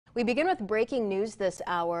We begin with breaking news this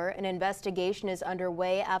hour. An investigation is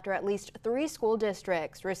underway after at least 3 school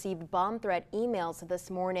districts received bomb threat emails this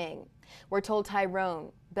morning. We're told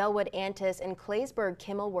Tyrone, Bellwood Antis, and Claysburg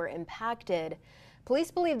Kimmel were impacted.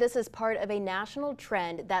 Police believe this is part of a national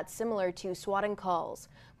trend that's similar to swatting calls,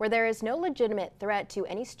 where there is no legitimate threat to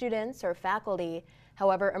any students or faculty.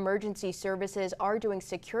 However, emergency services are doing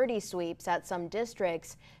security sweeps at some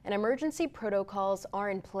districts, and emergency protocols are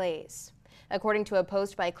in place. According to a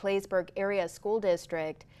post by Claysburg Area School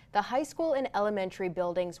District, the high school and elementary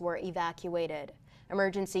buildings were evacuated.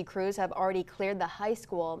 Emergency crews have already cleared the high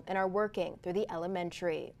school and are working through the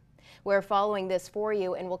elementary. We're following this for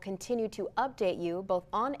you and will continue to update you both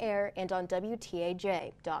on air and on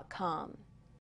WTAJ.com.